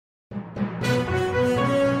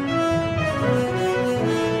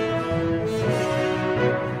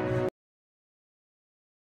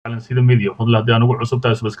sida media fadlan haddii aan ugu cusub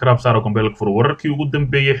tahay subscribe saaro kombeelka furo wararkii ugu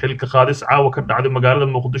dambeeyay xilkaqadis caawa ka dhacday magaalada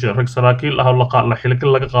muqdisho rag saraakiil ah oo xilka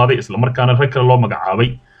laga qaaday isla markaana rag kale loo magacaabay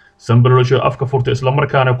Sanbalolshe afka furta isla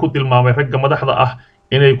markaana ku tilmaamay ragga madaxda ah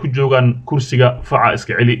inay ku joogaan kursiga faca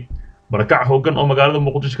iska celi barakac hoogan oo magaalada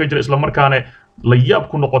muqdisho ka jira isla markaana la yaab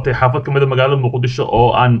ku noqotay xaafad kamid magaalada muqdisho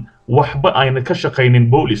oo aan waxba ayna ka shaqeynin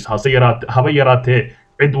booliis haba yaraatee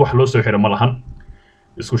cid wax loo soo xiray ma lahan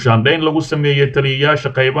isku shaandhayn lagu sameeyay taliyayaasha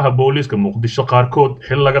qaybaha booliiska muqdisho qaarkood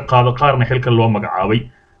xil laga qaado qaarna xilka loo magacaabay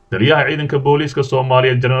taliyaha ciidanka booliiska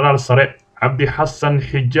Soomaaliya General Sare Cabdi Xasan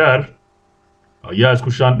Xijaar ayaa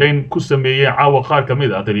isku shaandhayn ku sameeyay caawa qaar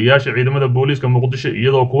kamid ah taliyayaasha ciidamada booliiska muqdisho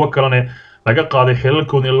iyadoo kuwa kalena laga qaaday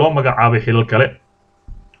xilalkoodii loo magacaabay xilal kale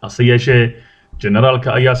asayeeshee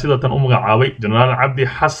generaalka ayaa sida tan u magacaabay General Cabdi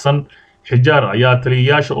Xasan Xijaar ayaa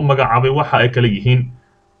taliyayaasha u magacaabay waxa ay kala yihiin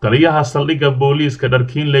taliyaha saldhigga booliiska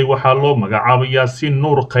Dharkiinley waxaa loo magacaabay Yaasiin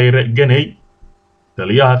Nuur Khayre Ganey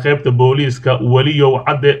taliyaha qaybta booliiska Waliyow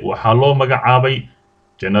Cadde waxaa loo magacaabay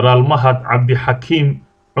General Mahad Cabdi Xakiim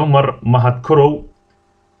Umar Mahad Korow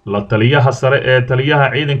la taliyaha sare ee taliyaha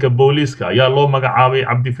ciidanka booliiska ayaa loo magacaabay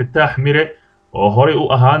Cabdi Fataax Mire oo hore u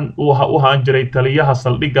ahaan jiray taliyaha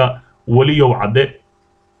saldhigga Waliyow Cadde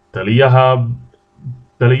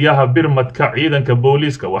taliyaha birmadka ciidanka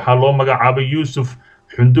booliiska waxaa loo magacaabay Yuusuf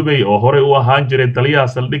Xundubey oo hore u ahaan jiray taliyaha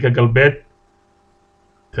saldhigga galbeed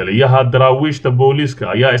taliyaha daraawiishta booliiska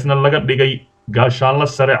ayaa isna laga dhigay gaashaanle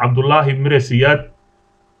sare Cabdullaahi Mire Siyaad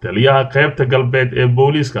taliyaha qaybta galbeed ee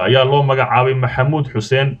booliiska ayaa loo magacaabay Maxamuud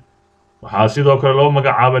Xuseen waxaa sidoo kale loo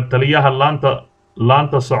magacaabay taliyaha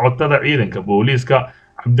laanta socotada ciidanka booliiska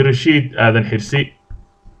Cabdirashiid Aadan Xirsi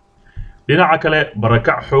dhinaca kale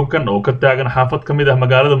barakac xoogan oo ka taagan xaafad kamid ah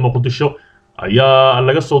magaalada muqdisho ayaa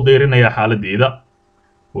laga soo deerinayaa xaaladeeda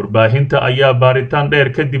warbaahinta ayaa baaritaan dheer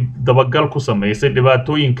kadib dabagal ku sameysay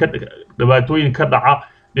dhibaatooyin ka dhaca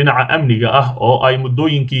dhinaca amniga ah oo ay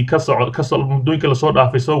muddooyinka la soo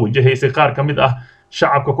dhaafay soo wajahaysay qaar kamid ah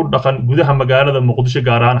shacabka ku dhaqan gudaha magaalada muqdisho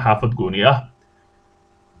gaar ahaan xaafad gooni ah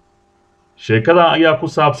sheekada ayaa ku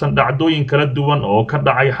saabsan dhacdooyin kala duwan oo ka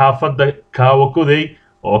dhacay xaafadda Caawa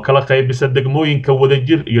oo kala qaybisa degmooyinka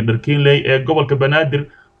Wadajir iyo Dharkiinley ee gobolka Banaadir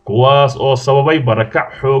kuwaas oo sababay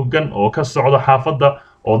barakac xoogan oo ka socda xaafadda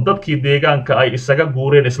oo dadkii deegaanka ay isaga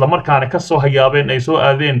guureen isla markaana ka soo hayaabeen ay soo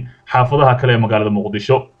aadeen xaafadaha kale ee magaalada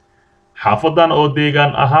muqdisho xaafadan oo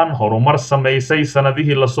deegaan ahaan horumar sameysay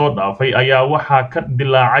sanadihii la soo dhaafay ayaa waxaa ka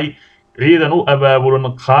dilaacay ciidan u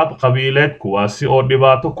abaabulan qaab qabiileed kuwaasi oo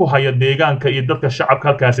dhibaato ku haya deegaanka iyo dadka shacabka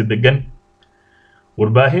halkaasi degan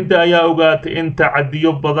warbaahinta ayaa ogaatay in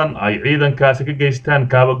tacadiyo badan ay ciidankaasi ka geystaan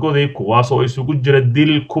Caawa kuwaas oo isugu jira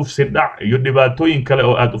dil kufsi dhac iyo dhibaatooyin kale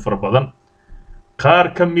oo aad u fara badan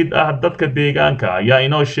qaar ka mid ah dadka deegaanka ayaa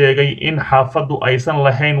inoo sheegay in xaafaddu aysan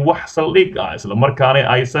lahayn wax saldhig ah isla markaana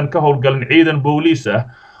aysan ka howlgalin ciidan booliis ah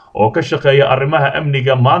oo ka shaqeeya arrimaha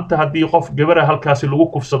amniga maanta haddii qof gabar halkaasi lagu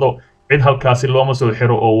kufsado cid halkaasi looma soo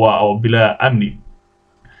xiro oo bilaa amni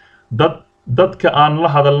dadka aan la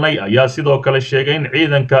hadalnay ayaa sidoo kale sheegay in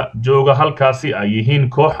ciidanka jooga halkaasi ay yihiin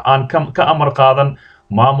koox aan ka amar qaadan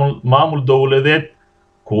maamul dowladeed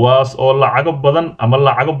kuwaas oo lacago badan ama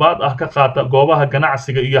lacago baad ah ka qaata goobaha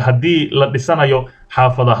ganacsiga iyo haddii la dhisanayo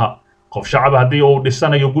xaafadaha qof shacab haddii uu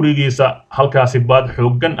dhisanayo gurigiisa halkaasi baad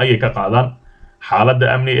xoogan ayay ka qaadaan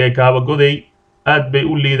xaaladda amni ee Caawa aad bay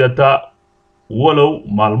u liidataa walow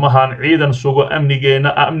maalmahan ciidan sugo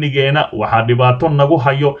amnigeena waxaa dhibaato nagu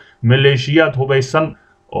hayo maleeshiyaad hubaysan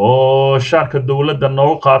oo shaarka dowladda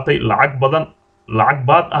nooga qaatay lacag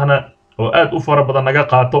baad ahna oo aad u fara badan naga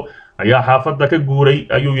qaato ayaa xaafadda ka guuray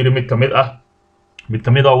ayuu yiri mid kamid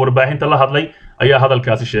ah warbaahinta la hadlay ayaa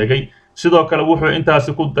hadalkaasi sheegay sidoo kale wuxuu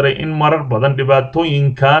intaasi ku daray in marar badan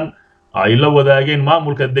dhibaatooyinkan ay la wadaageen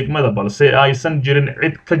maamulka degmada balse aysan jirin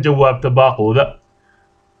cid ka jawaabta baaqooda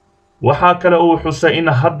waxaa kale oo xusay in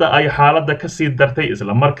hadda ay xaaladda ka sii dartay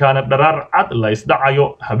isla markaana dharaar cad la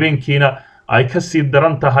isdhacayo habeenkiina ay ka sii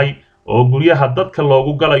daran tahay oo guryaha dadka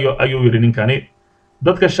loogu galayo ayuu yiri ninkani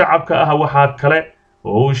dadka shacabka ah waxaa kale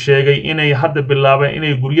oo uu sheegay inay hadda bilaabeen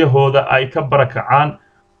inay guryahooda ay ka barakacaan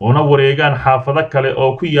una wareegaan xaafado kale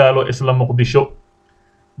oo ku yaalo isla muqdisho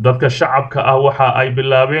dadka shacabka ah waxa ay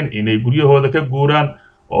bilaabeen inay guryahooda ka guuraan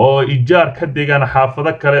oo ijaar ka degaan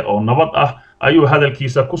xaafado kale oo nabad ah ayuu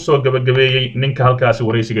hadalkiisa ku soo gabagabeeyay ninka halkaasi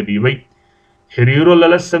wareysiga dhiibay xiriiro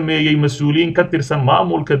lala sameeyay mas'uuliyiin ka tirsan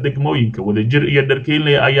maamulka degmooyinka Wadajir iyo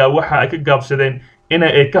Dharkiinley ayaa waxa ay ka gaabsadeen in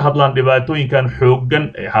ay ka hadlaan dhibaatooyinkan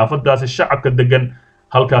xoogan ee xaafadaasi shacabka degan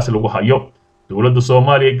halkaasi lagu hayo dowladda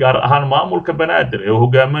Soomaaliya gaar ahaan maamulka banaadir ee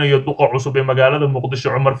hogaaminayo duqa cusub ee magaalada Muqdisho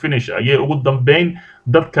Cumar Finish ayay ugu dambeyn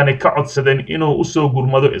dadkani ka codsadeen inuu u soo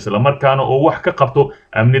gurmado isla markaana oo wax ka qabto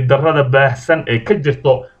amni darrada baahsan ee ka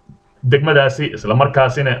jirto degmadaasi isla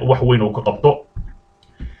markaasina wax weyn uu ka qabto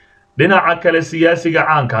dhinaca kale siyaasiga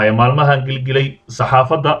caanka ah ee maalmahan gilgilay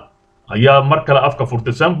saxaafadda ayaa mar kale afka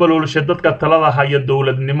furtay Sanbalolshe dadka talada haya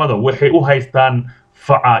dowladnimada waxay u haystaan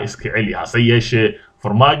faca iska celi hase yeeshee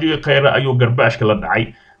Farmajo khayr ayuu garbaashka la dhacay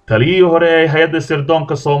taliyii hore ee hay'adda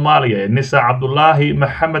sirdoonka Soomaaliya ee Nisa Cabdullaahi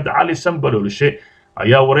Maxamed Cali Sanbalolshe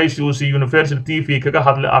ayaa waraysi uu si Universal TV kaga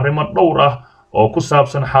hadlay arrimo dhowr ah oo ku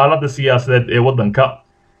saabsan xaaladda siyaasadeed ee waddanka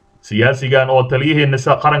siyaasigan oo taliyihii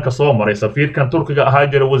Nisa qaranka soo maray safiirkan Turkiga ahaa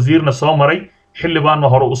jira wasiirna soo maray xildhibaanna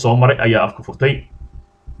hore u soo maray ayaa afka furtay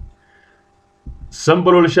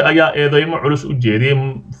Sanbalolshe ayaa eedeymo culus u jeediyay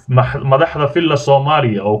madaxda filla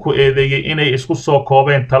Soomaaliya oo ku eedeeyay inay isku soo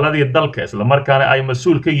koobeen taladii dalka isla markaana ay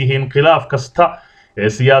mas'uul ka yihiin khilaaf kasta ee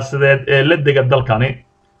siyaasadeed ee la dega dalkani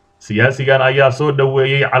siyaasigan ayaa soo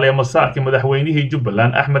dhaweeyay caleemo saarkii madaxweynihii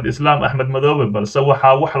Jubbaland Axmed Islaam Axmed Madoobe balse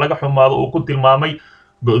waxaa wax laga xumaado uu ku tilmaamay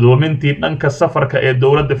godoomintii dhanka safarka ee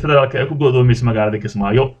dowladda federaalka ee ku godoomisay magaalada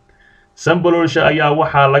Kismaayo Sanbalolshe ayaa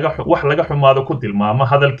wax laga xumaado ku tilmaama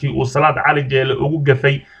hadalkii uu Salaad Cali Jeele ugu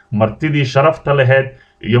gafay martidii sharafta lahayd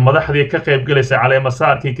iyo madaxdii ka qayb galaysa caleemo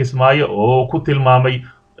saarkii Kismaayo oo ku tilmaamay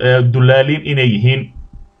dulaaliin inay yihiin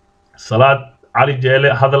Salaad Cali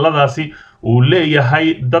Jeele hadalladaasi uu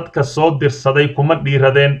leeyahay dadka soo dirsaday kuma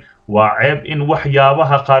dhiiradeen waa ceeb in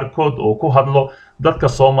waxyaabaha qaarkood oo ku hadlo dadka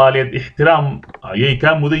Soomaaliyeed ixtiraam ayay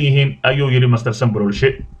ka mudan yihiin ayuu yiri Master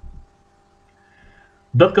Sanbalolshe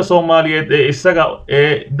dadka Soomaaliyeed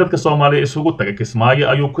dadka Soomaaliyeed isugu tagay Kismaayo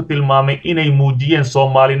ayuu ku tilmaamay inay muujiyeen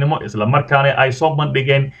Soomaalinimo isla markaana ay soo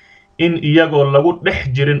bandhigeen in iyagoo lagu dhex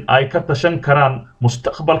jirin ay ka tashan karaan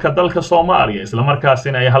mustaqbalka dalka Soomaaliya isla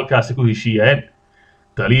markaasina ay halkaasi ku heshiiyeen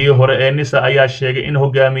taliyii hore ee Nisa ayaa sheegay in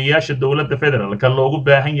hogaamiyaasha dowladda federaalka loogu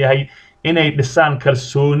baahan yahay inay dhisaan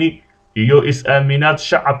kalsooni iyo is-aaminaad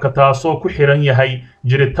shacabka taasoo ku xiran yahay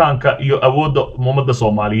jiritaanka iyo awoodda ummadda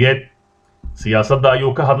Soomaaliyeed siyaasadda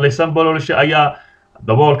ayuu ka hadlay Sanbalolshe ayaa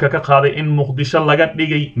daboolka ka qaaday in Muqdisho laga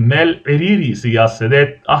dhigay meel ciriiri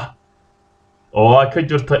siyaasadeed ah oo ay ka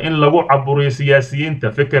jirto in lagu caburiyo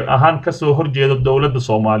siyaasiyiinta fikir ahaan ka soo horjeeda dowladda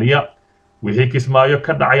Soomaaliya wixii Kismaayo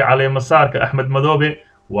ka dhacay caleemo saarka Axmed Madoobe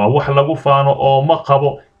waa wax lagu faano oo ma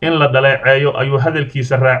qabo in la dhaleeceeyo ayuu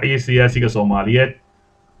hadalkiisa raaciyay siyaasiga Soomaaliyeed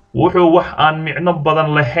wuxuu wax aan micno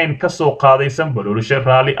badan lahayn ka soo qaaday Sanbalolshe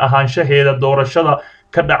raali ahaanshaheeda doorashada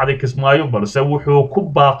ka dhacday Kismaayo balse wuxuu ku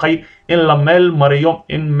baaqay in la meel mariyo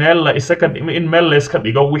in meel la iska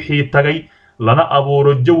dhigo wixii tagay lana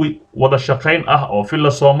abuuro jawi wada shaqayn ah oo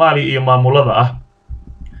filla Soomaaliya iyo maamulada ah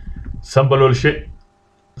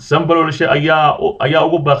Sanbalolshe ayaa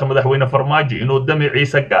ugu baaqay madaxweyne Farmajo inuu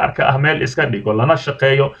damiciisa gaarka ah meel iska dhigo lana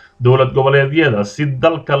shaqeeyo dowlad goboleedyada si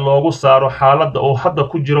dalka loogu saaro xaaladda uu hadda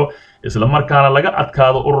ku jiro isla markaana laga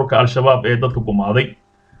adkaado ururka al-shabaab ee dadka gumaaday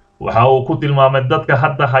waxa uu ku tilmaamay dadka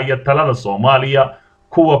hadda haya talada Soomaaliya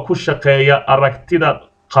kuwa ku shaqeeya aragtida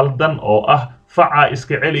qaldan oo ah faca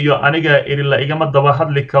iska celiyo aniga la igama daba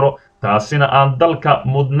hadli karo taasina aan dalka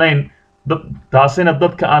mudnayn taasina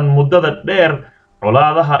dadka aan muddada dheer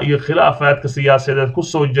colaadaha iyo khilaafaadka siyaasadeed ku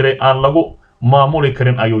soo jiray aan lagu maamuli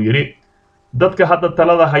karin ayuu yiri dadka hadda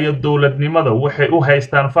talada haya dowladnimada waxay u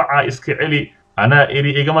haystaan faca iska celi ana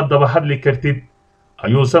igama daba hadli kartid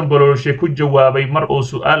ayuu Sanbalolshe ku jawaabay mar uu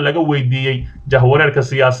su'aal laga weydiiyay jahwareerka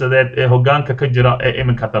siyaasadeed ee hoggaanka ka jira ee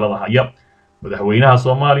iminka talada haya madaxweynaha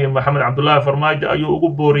Soomaaliya Maxamed Cabdullaahi Farmajo ayuu ugu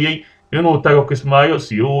booriyay inuu tago Kismaayo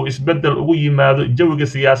si uu isbedel ugu yimaado jawiga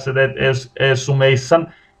siyaasadeed ee sumaysan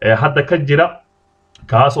ee hadda ka jira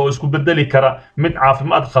kaas oo isku bedeli kara mid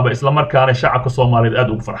caafimaad qaba isla markaana shacabka Soomaaliyeed aad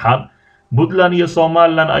ugu farxaan Puntland iyo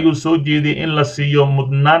Somaliland ayuu soo jeediyay in la siiyo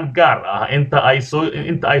mudnaan gaar ah inta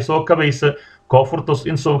ay soo kabayso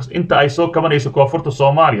inta ay soo kabanayso koonfurta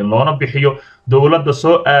Soomaaliya loona bixiyo dowladda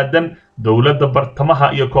soo aadan dowladda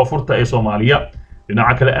bartamaha iyo koonfurta ee Soomaaliya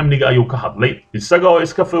dhinaca kale amniga ayuu ka hadlay isaga oo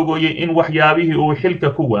iska fogeeyay in waxyaabihii uu xilka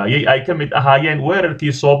ku waayay ay ka mid ahaayeen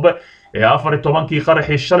weerarkii Soobe ee 14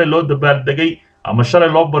 qaraxii shalay loo dabaaldegay ama shalay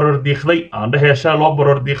loo barar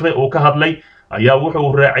diiqday oo ka hadlay ayaa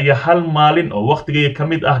wuxuu raaciyay hal maalin oo waqtigeeda ka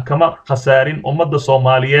mid ah kama khasaarin ummadda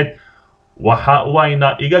Soomaaliyeed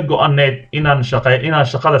wayna iga go'aneed inaan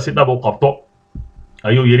shaqada si dhab u qabto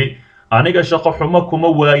ayuu yiri aniga shaqo xumo kuma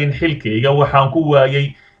waayin xilkayga waxaan ku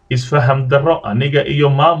waayay isfaham darro aniga iyo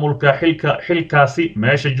maamulka xilkaasi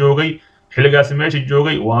meesha joogay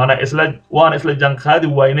waana isla janqaadi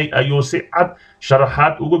waynay ayuu si cad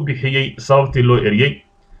sharaxaad ugu bixiyay sababtii loo eriyay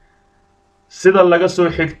sida laga soo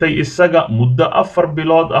xigtay isaga muddo 4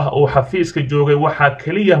 bilood ah oo xafiiska joogay waxa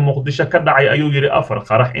kaliya Muqdisho ka dhacay ayuu yiri 4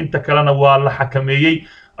 qarax inta kalena waa la xakameeyay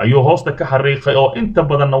ayuu hoosta ka xariiqay oo inta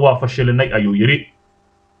badanna waa fashilinay ayuu yiri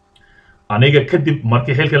aniga kadib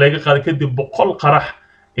markii xilka laga qaaday kadib 100 qarax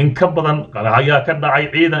in ka badan qarax ayaa ka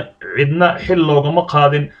dhacay cidna xil loogama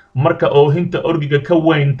qaadin marka oohinta orgiga ka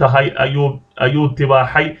weyn tahay ayuu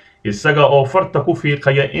tibaaxay isaga oo farta ku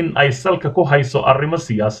fiiqaya in ay salka ku hayso arrimo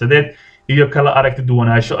siyaasadeed iyo kala aragti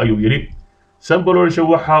duwanaansho ayuu yiri Sanbalolshe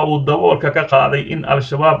waxa uu daboolka ka qaaday in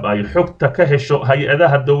al-shabaab ay xogta ka hesho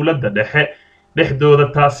hay'adaha dawladda dhexdooda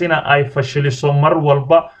taasina ay fashiliso mar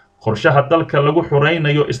walba qorshaha dalka lagu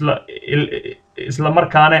xureynayo isla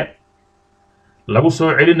markaana lagu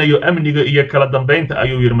soo celinayo amniga iyo kala dambeynta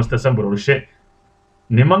ayuu yiri Mr. Sanbalolshe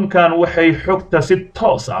nimankan waxay xogta si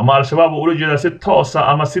toos ah ama al-shabaab ula jeeda si toos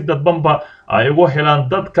ah ama si dadbanba ay ugu helaan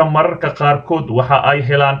dadka mararka qaarkood waxa ay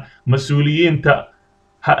helaan mas'uuliyiinta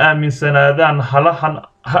ha aaminsanaadaan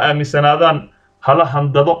hala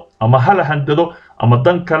handado ama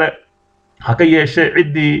dan kale ha ka yeeshe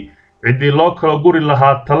cidii loo kala guri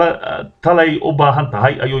lahaa talay u baahan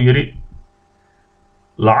tahay ayuu yiri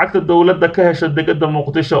lacagta dawladda ka hesha degada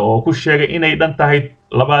Muqdisho oo ku sheegay inay dhan tahay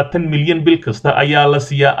 20 milyan bil kasta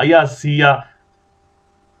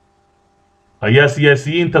ayaa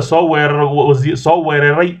siyaasiyiinta soo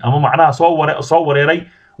weeraray ama macnaha soo weeraray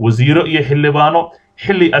wasiiro iyo xildhibaano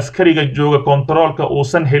xilli askariga jooga kontaroolka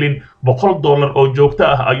uusan helin $100 oo joogto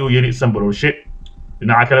ah ayuu yiri Sanbalolshe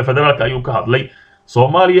dhinaca kale federaalka ayuu ka hadlay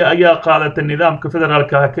Soomaaliya ayaa qaadatay nidaamka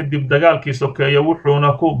federaalka kadib dagaalkii sokeeye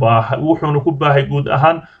wuxuuna ku baahay guud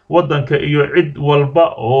ahaan wadanka iyo cid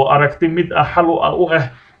walba oo aragti mid ah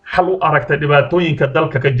xal u aragtay dhibaatooyinka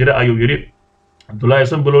dalka ka jira ayuu yiri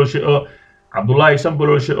Cabdullaahi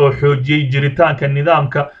Sanbalolshe oo xoojiyay jiritaanka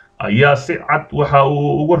nidaamka ayaa si cad waxa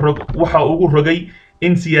uu ugu rogay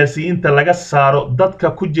in siyaasiyiinta laga saaro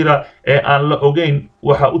dadka ku jira ee aan la ogeyn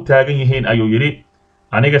waxa u taagan yihiin ayuu yiri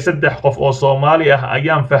aniga 3 qof oo Soomaali ah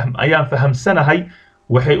ayaan fahamsanahay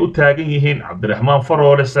waxay u taagan yihiin Cabdiraxmaan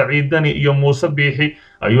Faroole Saciidani iyo Muuse Biixi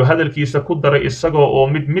ayuu hadalkiisa ku daray isagoo oo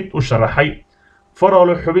mid u sharaxay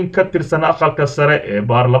Faroole xubin ka tirsan aqalka sare ee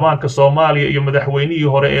baarlamaanka Soomaaliya iyo madaxweynihii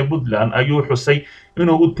hore ee Puntland ayuu xusay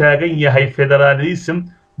inuu u taagan yahay federalism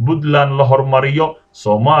Puntland la hormariyo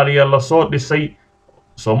Soomaaliya la soo dhisay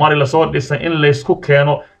in la isku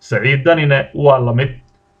keeno Saciidanina waa la mid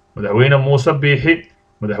madaxweyne Muuse Biixi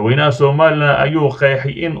madaxweynaha Soomaaliland ayuu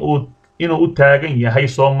qeexay inuu u taagan yahay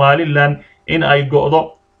Somaliland in ay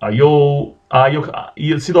go'do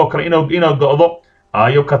sidoo kale inuu go'do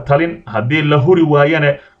ayo ka talin haddii la huri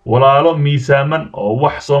waayana walaalo miisaaman oo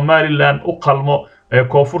wax Somaliland u qalmo ee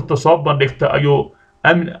koonfurta soo bandhigta ayuu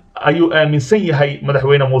aaminsan yahay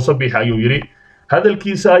madaxweyne Muuse Biixi ayuu yiri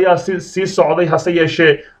hadalkiisa ayaa si socday hase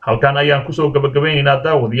yeeshee halkan ayaan ku soo gabagabaynaynaa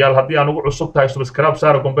daawadayaal haddii aan ugu cusub tahay subscribe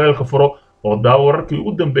saar gombeelka furo oo daawo wararkii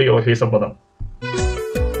ugu dambeeyay oo xiiso badan